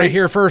a Hear story. it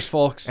here first,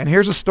 folks. And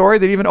here's a story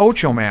that even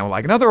Ocho Man will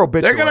like. Another They're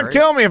obituary. gonna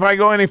kill me if I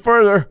go any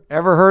further.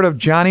 Ever heard of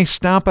Johnny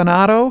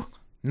Stompanato?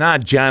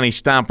 Not Johnny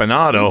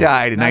Stompanato. He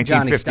died in Not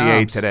Johnny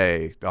 1958 Stomps.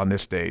 today on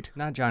this date.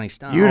 Not Johnny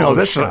Stomp. You know Oh,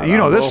 this. shut You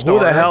know up. this Well, story.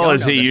 who the hell don't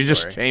is know he? this You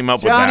just story. came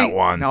up Johnny, with that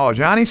one. No,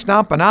 Johnny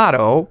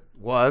Stompanato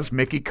was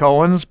Mickey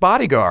Cohen's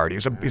bodyguard.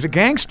 He's a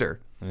gangster.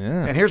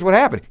 Yeah. And here's what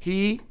happened.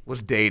 He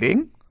was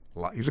dating.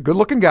 He's a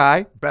good-looking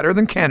guy, better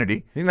than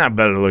Kennedy. He's not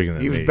better looking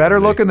than He was me, better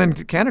is he? looking than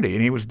Kennedy,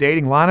 and he was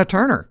dating Lana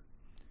Turner.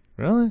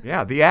 Really?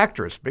 Yeah, the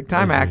actress,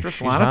 big-time actress,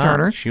 She's Lana hot.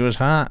 Turner. She was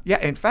hot. Yeah,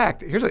 in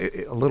fact, here's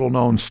a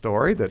little-known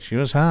story that. She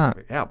was hot.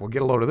 Yeah, we'll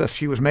get a load of this.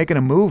 She was making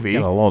a movie.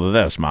 Get a load of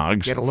this,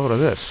 Moggs. Get a load of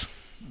this.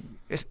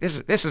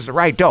 This is the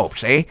right dope,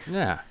 see?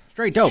 Yeah.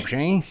 Straight dope,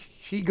 Shane.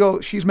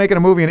 She's making a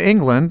movie in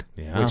England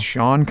Yeah. with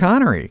Sean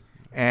Connery.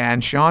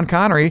 And Sean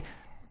Connery,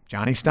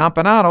 Johnny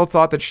Stompanato,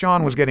 thought that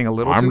Sean was getting a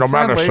little I'm too the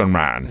friendly. medicine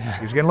man.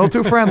 He was getting a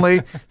little too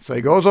friendly. So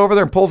he goes over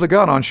there and pulls a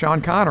gun on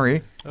Sean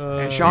Connery.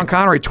 And Sean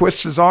Connery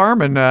twists his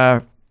arm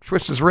and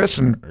twists his wrist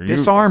and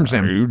disarms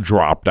him. You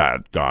drop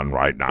that gun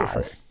right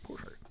now.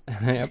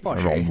 Yeah,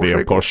 push Don't it. be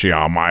a pussy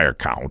on my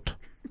account.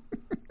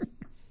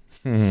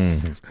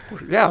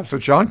 Yeah, so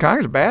Sean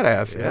Connery's a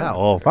badass. Yeah.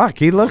 Oh, fuck.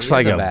 He looks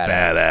like a a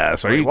badass.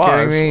 badass. Are you was.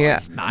 kidding me? Yeah.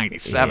 He's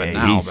 97 Yeah,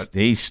 now. he's, But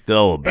he's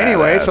still a badass.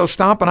 anyway, so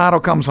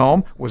Stompanato comes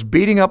home, was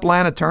beating up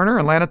Lana Turner,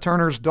 and Lana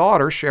Turner's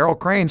daughter, Cheryl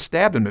Crane,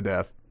 stabbed him to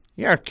death.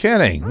 You're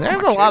kidding.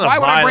 There's a lot of Why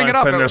would I bring it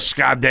violence up? in this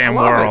goddamn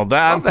I love world. It.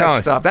 I'm Love that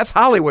telling stuff. That's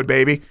Hollywood,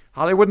 baby.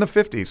 Hollywood in the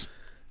 50s.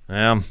 you.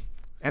 Yeah,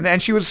 And then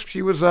she was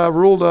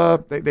ruled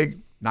they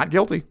not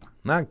guilty.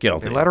 not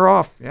guilty. They let her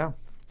off. Yeah.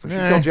 So she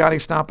Yeah. killed Johnny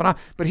Stompanato.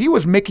 But he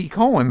was Mickey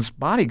Cohen's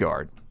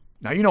bodyguard.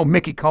 Now you know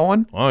Mickey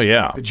Cohen, Oh,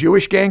 yeah. the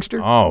Jewish gangster.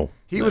 Oh.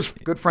 He was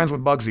good friends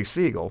with Bugsy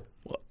Siegel.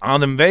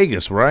 Out in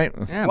Vegas, right?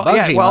 Yeah, Well, Bugsy,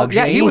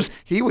 yeah, Bugsy.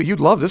 he was. You'd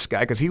love this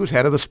guy because he was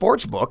head of the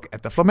sports book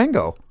at the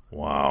Flamingo.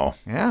 Wow.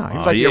 Yeah, he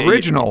was Oh, like the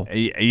original.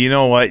 You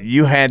know what?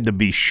 You had to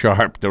be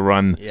sharp to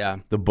run Yeah.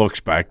 the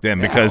books back then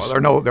Yeah, because,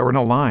 well, there were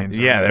no lines.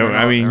 Yeah, There were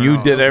I mean, there you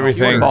were did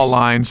everything. Football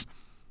lines.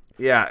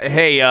 yeah.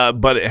 Hey,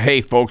 but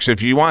hey, folks,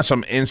 if you want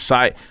some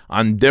insight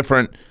on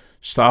different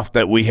stuff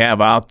that we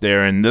have out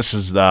there, and this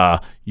is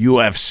the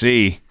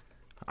UFC,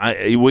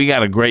 we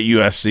got a great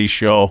UFC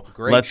show.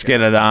 Great Let's show.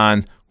 get it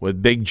on.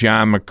 with Big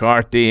John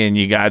McCarthy, and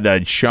you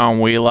got Sean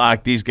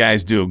Wheelock. These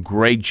guys do a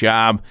great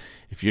job.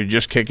 If you're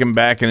just kicking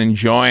back and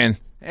enjoying,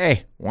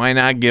 hey, why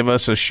not give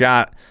us a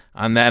shot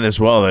on that as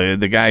well?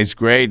 The guy's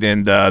great,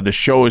 and the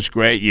show is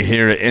great. You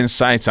hear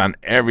insights on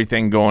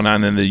everything going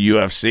on in the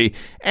UFC,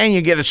 and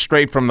you get it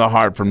straight from the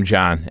heart from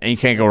John, and you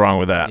can't go wrong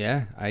with that.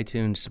 Yeah,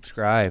 iTunes,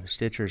 subscribe.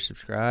 Stitcher,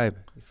 subscribe.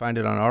 You find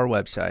it on our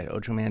website,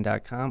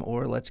 ochoman.com,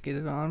 or let's get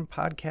it on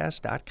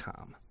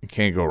podcast.com. You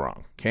can't go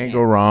wrong. Can't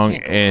go wrong.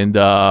 And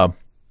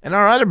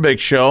our other big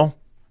show,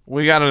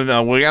 we got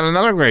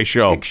another great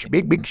show.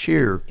 Big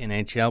cheer.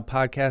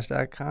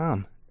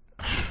 NHLpodcast.com.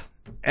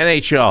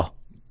 NHL.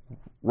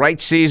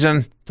 Right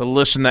season to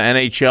listen to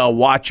NHL,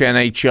 watch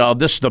NHL.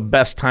 This is the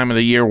best time of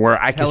the year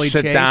where I Kelly can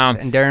sit Chase down.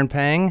 and Darren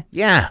Pang.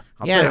 Yeah.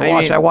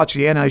 I watch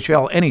the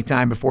NHL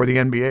anytime before the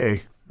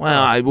NBA.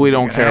 Well, we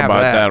don't care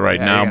about that right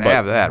now. But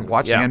have that.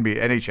 Watch the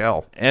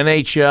NHL.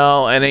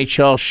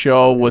 NHL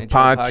show with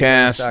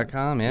podcast.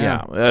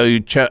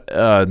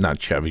 NHLpodcast.com, Not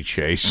Chevy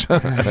Chase.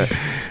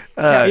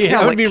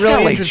 that would be really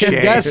Kelly interesting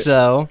Chase. guest,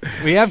 though.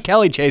 We have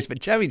Kelly Chase,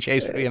 but Chevy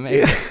Chase would be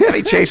amazing.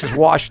 Kelly Chase is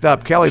washed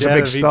up. Kelly's a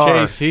big Chevy star.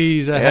 Chase,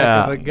 he's a heck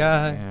of a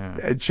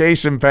guy.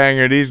 Chase and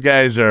Panger, these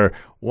guys are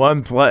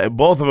both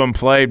of them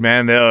played,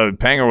 man.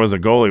 Panger was a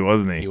goalie,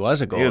 wasn't he? He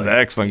was a goalie. He was an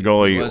excellent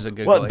goalie. He was a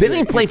good well, goalie. didn't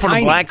he play for the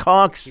Tiny.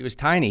 Blackhawks? He was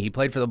tiny. He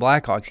played for the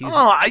Blackhawks.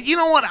 He's You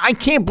know what? I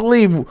can't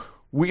believe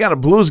we got a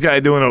Blues guy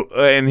doing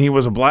and he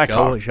was a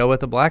Blackhawk. show with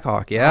the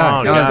Blackhawk. Yeah,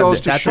 Oh, Just God,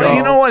 goes to that's show. right.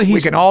 You know what? We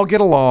can all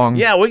get along.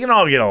 Yeah, we can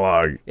all get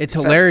along. It's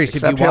hilarious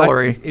except if you watch,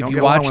 Hillary. if Don't you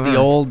get watch along with the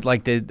her. old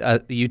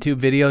the YouTube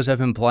videos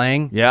of him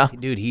playing. Yeah.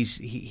 Dude,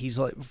 he's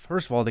like,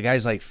 first of all, the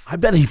guy's like, I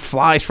bet he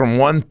flies from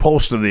one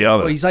post to the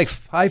other. well, he's like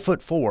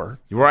 5'4".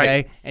 Right.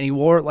 Okay? And he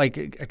wore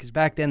because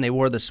back then they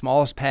wore the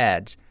smallest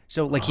pads,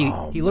 so like he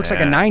looks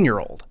like a man.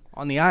 9-year-old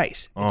on the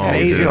ice. It's Oh,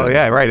 amazing. dude. Oh,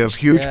 yeah, right. Those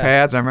huge Yeah.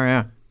 pads. I remember,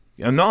 yeah.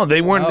 No, they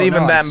weren't No,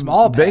 even no, that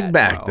small big pads.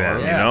 back Oh, then,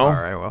 yeah. you know? All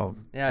right, well.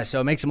 Yeah,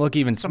 so it makes him look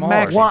even smaller.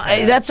 maxi Well,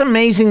 that's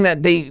amazing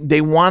that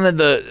they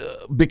wanted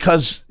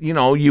because,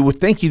 you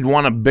would think you'd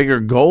want a bigger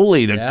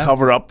goalie to Yeah.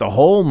 cover up the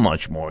hole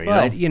much more,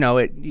 But you know?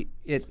 it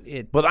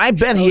But I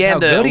bet he shows how had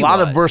good a he lot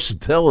of was.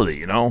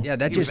 versatility, Yeah,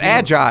 that He was just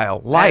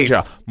agile, light.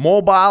 Agile.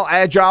 Mobile,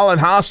 agile, and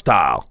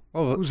hostile.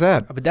 Oh, Who's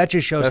that? but that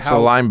just shows That's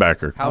how a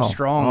linebacker. how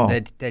strong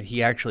that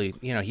he actually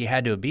he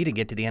had to be to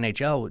get to the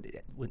NHL with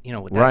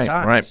that Right,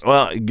 size. right.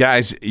 Well,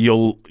 guys,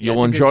 you'll it's a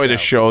good enjoy the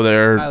show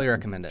there. Highly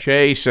recommend it.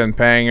 Chase and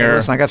Hey, Panger.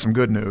 listen, I got some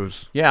good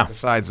news. Yeah.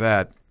 Besides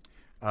that,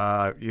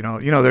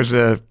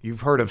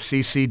 you've heard of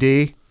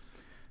CCD,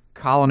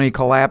 colony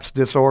collapse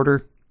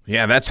disorder.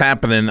 Yeah, that's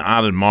happening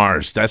out on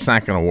Mars. That's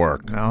not going to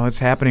work. No, it's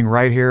happening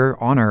right here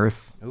on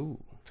Earth Ooh.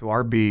 to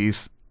our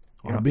bees.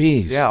 Our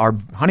bees. Yeah, our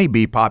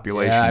honeybee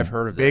population. Yeah, I've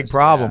heard of Big this,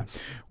 problem.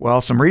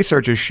 Well, some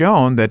research has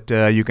shown that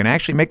you can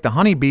actually make the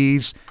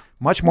honeybees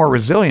much more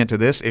resilient to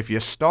this if you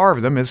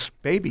starve them as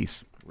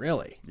babies.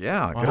 Really?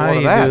 Yeah, Well, get a how load do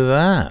of you that. do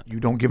that? You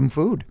don't give them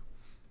food.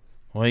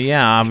 Well,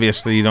 yeah,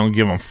 obviously you don't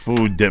give them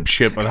food,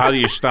 dipshit, but how do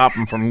you stop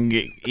them from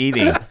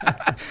eating?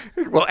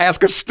 Well,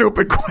 ask a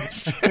stupid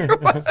question.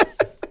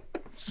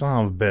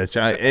 Son of a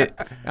bitch.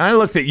 I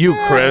looked at you,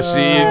 Chris. You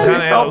kinda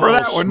had fell a for little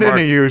that one, smirk.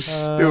 didn't you,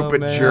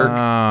 stupid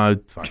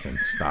jerk? Fucking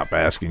stop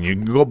asking you.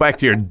 Go back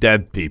to your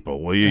dead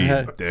people, will you,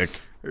 you dick?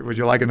 Would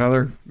you like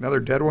another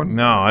dead one?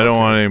 No, I don't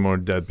want any more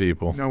dead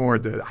people. No more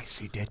dead. I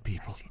see dead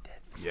people.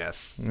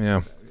 Yes.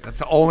 Yeah. That's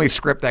the only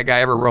script that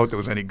guy ever wrote that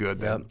was any good.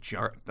 That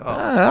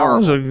That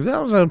was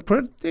a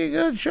pretty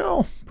good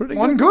show. Pretty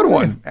one good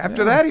one.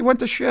 After that, he went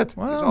to shit.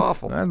 Well, it was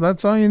awful.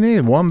 That's all you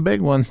need. One big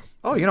one.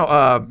 Oh,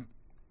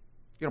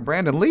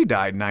 Brandon Lee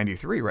died in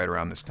 '93, right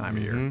around this time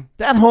of year.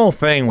 That whole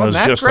thing was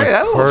Wasn't that just great?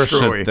 That a little person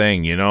screwy.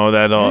 thing,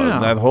 that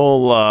Yeah.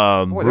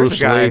 whole Boy, there's Bruce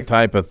a guy- Lee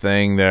type of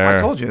thing there. I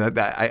told you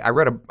that I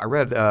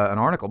read an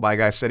article by a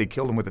guy said he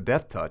killed him with a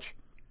death touch.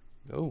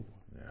 Oh.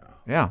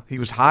 Yeah, he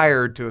was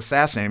hired to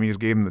assassinate him. He just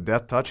gave him the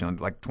death touch, and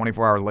like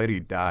 24 hours later, he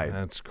died.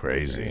 That's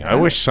crazy. I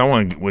wish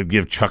someone would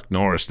give Chuck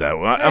Norris that.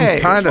 Hey,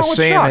 I'm tired what's of wrong with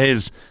seeing Chuck?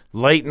 his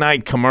late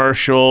night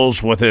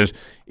commercials with his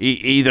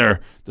either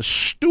the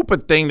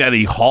stupid thing that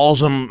he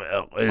hauls him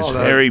his Oh, the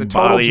hairy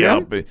Total body Gym?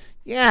 up.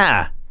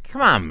 Yeah,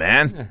 come on,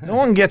 man. No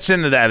one gets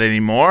into that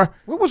anymore.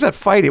 What was that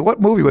fight? What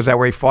movie was that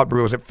where he fought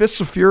Bruce? Was it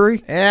Fists of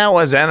Fury? Yeah, it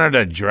was Enter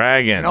the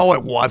Dragon. No,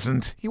 it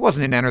wasn't. He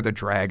wasn't in Enter the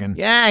Dragon.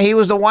 Yeah, he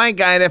was the white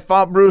guy that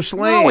fought Bruce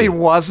Lee. No, he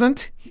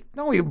wasn't.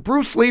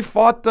 Bruce Lee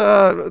fought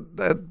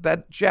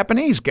that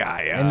Japanese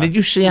guy. And did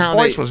you see how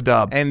his voice they, was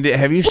dubbed? And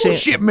have you seen?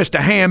 Bullshit, Mr.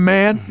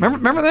 Handman.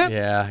 Remember that?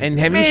 Yeah. And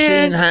have you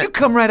Man, seen how? you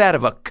come right out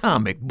of a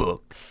comic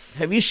book.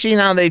 Have you seen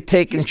how they've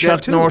taken He's Chuck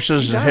dead, too.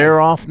 Norris's He died. hair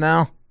off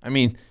now? I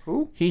mean,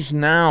 Who? he's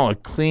now a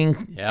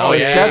clean. Yeah, Oh,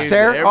 his chest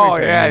hair? Oh,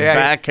 everything. yeah, His yeah.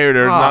 back hair,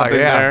 there's Oh, nothing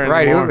yeah, there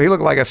right. anymore. He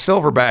looked like a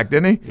silverback,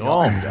 didn't he?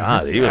 Oh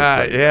God, he looked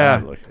like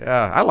Yeah.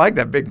 God. I like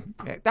that big.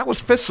 That was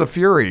Fists of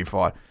Fury he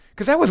fought.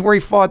 Because that was where he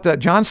fought.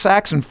 John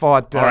Saxon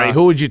fought. All right,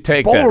 who would you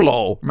take? then?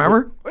 Bolo.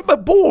 Remember?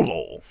 But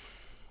Bolo.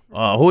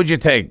 Who would you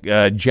take?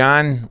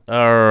 John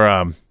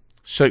or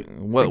So,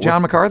 what,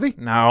 John McCarthy?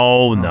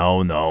 No.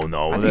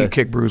 I think he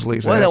kicked Bruce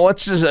Lee's ass.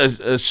 What's his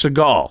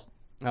Seagal?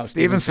 No,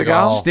 Steven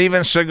Seagal?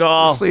 Steven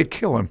Seagal. Bruce Lee'd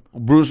kill him.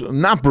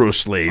 Not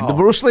Bruce Lee. The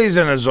Bruce Lee's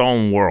in his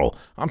own world.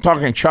 I'm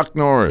talking Chuck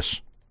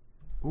Norris.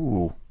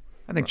 Ooh.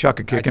 I think Chuck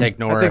could kick him. take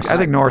Norris. I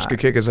think Norris could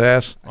kick his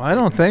ass. I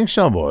don't think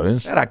so,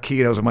 boys. That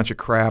Aikito's a bunch of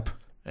crap.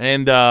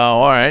 And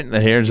all right,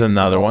 here's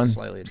another Seagal's one.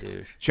 Slightly a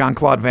douche.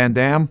 Jean-Claude Van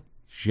Damme.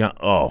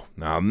 Now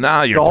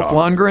you're Dolph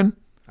talking. Lundgren.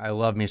 I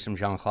love me some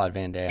Jean-Claude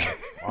Van Damme.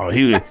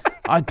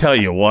 I tell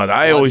you what,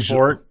 I always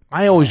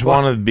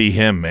wanted to be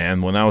him,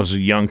 man. When I was a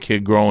young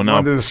kid growing up,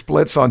 Under the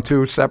splits on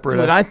two separate.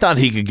 but I thought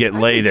he could get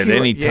laid at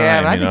any time.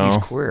 Yeah, but I you think know? he's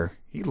queer.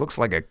 He looks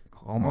like a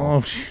homo.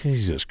 Oh,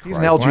 Jesus Christ!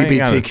 an Why you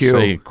gotta LGBTQ.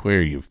 say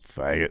queer, you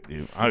faggot.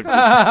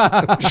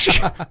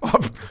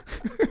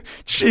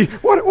 Gee,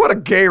 what a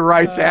gay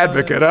rights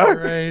advocate, huh?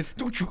 Right.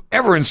 Don't you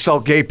ever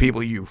insult gay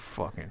people, you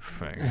fucking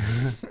thing.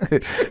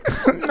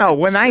 No,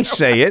 when I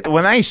say it,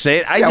 I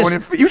Yeah,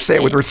 just you say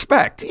it with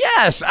respect.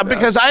 yes,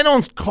 because I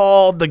don't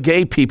call the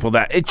gay people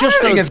that. It just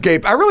I think it's gay.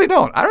 I really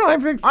don't. I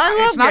don't think I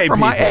love it's not gay for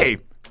my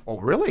people. Oh,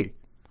 really?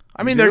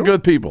 I mean, You they're do?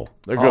 good people.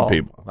 They're good Oh.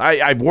 people.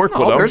 I've worked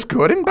with them. there's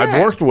good and bad.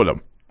 I've worked with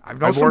them. I've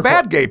known some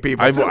bad gay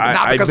people, too, but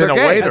not I've because been they're a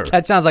gay. waiter.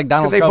 That sounds like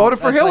Donald Because they Trump. voted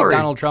for That's like Hillary.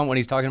 Donald Trump when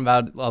he's talking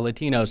about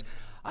Latinos.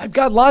 I've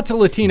got lots of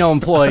Latino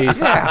employees.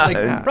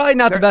 Probably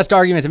not the best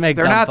argument to make.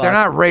 They're dumb not. fuck. They're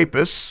not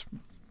rapists,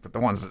 but the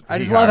ones that I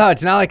just he love hired. how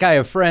it's not like I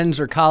have friends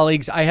or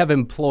colleagues. I have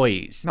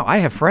employees. No, I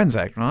have friends.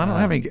 Actually, I don't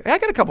have any. I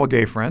got a couple of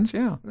gay friends.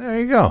 Yeah. There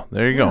you go.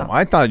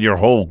 I thought your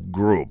whole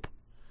group.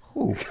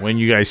 When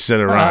you guys sit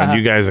around,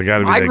 you guys have got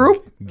to be My the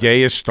group?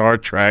 gayest Star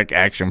Trek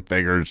action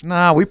figures.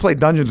 Nah, we played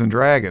Dungeons and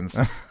Dragons.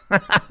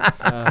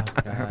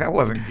 That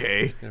wasn't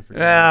gay.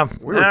 Yeah.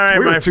 We were, all right,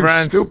 we were my too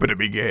friends. stupid to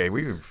be gay.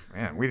 We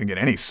didn't get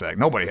any sex.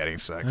 Nobody had any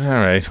sex. All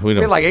right, we We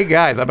don't. had like 8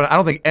 guys, but I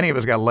don't think any of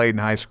us got laid in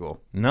high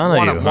school. None of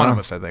one you, One huh? of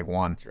us, I think,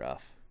 won. It's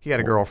rough. He had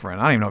a girlfriend.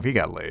 I don't even know if he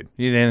got laid.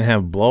 You didn't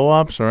have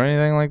blow-ups or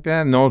anything like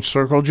that? No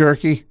circle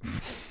jerky?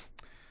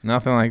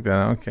 Nothing like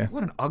that. Okay.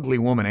 What an ugly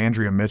woman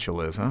Andrea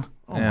Mitchell is, huh?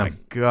 Oh Yeah. my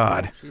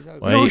God. She's You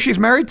know who she's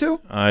married to?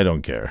 I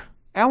don't care.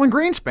 Alan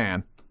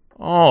Greenspan.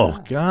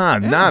 Oh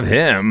God, not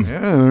him.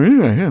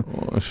 Yeah.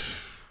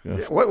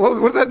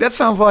 What that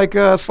sounds like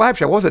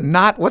Slapshot. Was it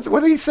not? What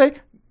did he say?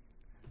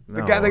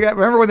 The guy.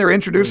 Remember when they were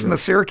introducing the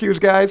Syracuse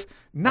guys?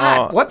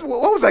 Not. What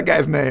was that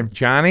guy's name?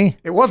 Johnny?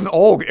 It wasn't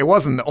Ole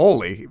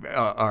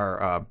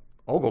or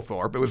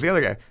Oglethorpe. It was the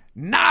other guy.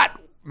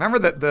 Not. Remember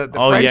the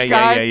French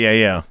guy?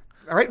 Yeah.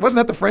 All right, wasn't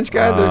that the French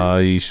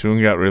guy? He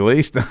soon got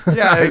released.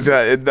 Yeah, his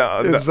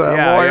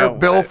lawyer,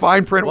 Bill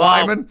Fine Print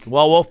Wyman.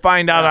 Well, we'll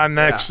find out on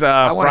next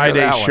I wanna hear Friday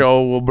that one.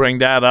 show. We'll bring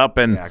that up,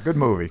 and Yeah, good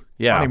movie.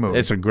 yeah, Funny movie.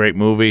 it's a great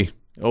movie.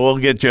 We'll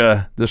get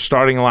you the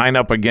starting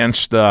lineup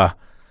against the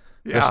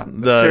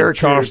Syracuse.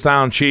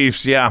 Charlestown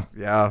Chiefs. Yeah.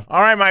 Yeah.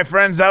 All right, my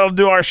friends, that'll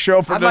do our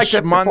show for I'd like this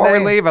to, Monday. before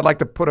we leave, I'd like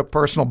to put a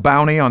personal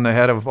bounty on the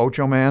head of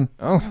Ocho Man.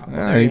 Oh,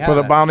 yeah, you you put have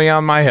a it. bounty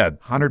on my head.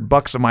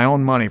 $100 of my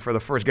own money for the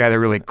first guy that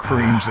really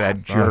creams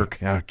that jerk.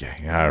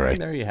 Okay, all right.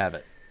 There you have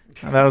it.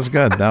 That was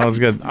good. All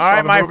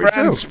right, the my movie,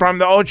 friends, too. from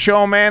the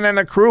Ocho Man and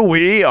the crew,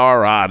 we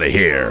are out of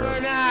here.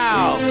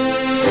 Now,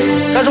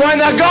 because when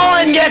the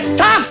going gets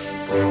tough,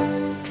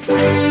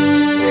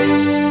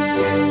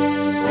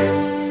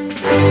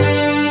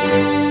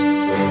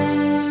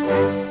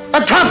 the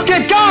tough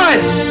get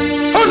going.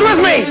 Who's with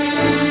me?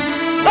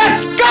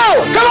 Let's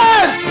go! Come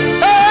on!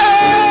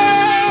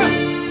 Ah!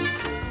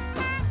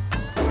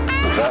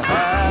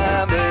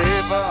 Behind the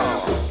eight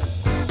ball.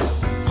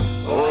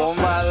 All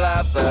my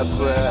life, that's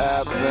where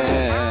I've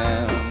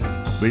been.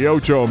 The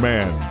Ocho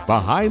Man,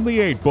 Behind the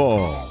Eight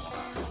Ball.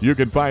 You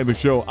can find the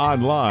show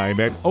online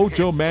at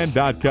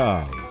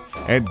ochoman.com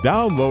and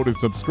download and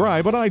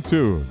subscribe on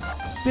iTunes,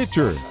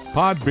 Stitcher,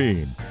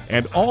 Podbean,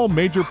 and all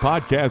major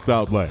podcast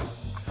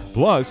outlets.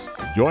 Plus,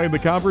 join the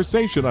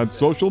conversation on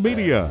social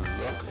media.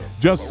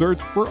 Just search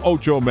for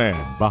Ocho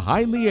Man,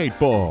 Behind the Eight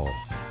Ball.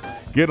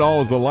 Get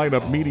all of the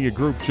Lineup Media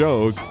Group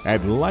shows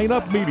at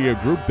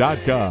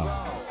lineupmediagroup.com.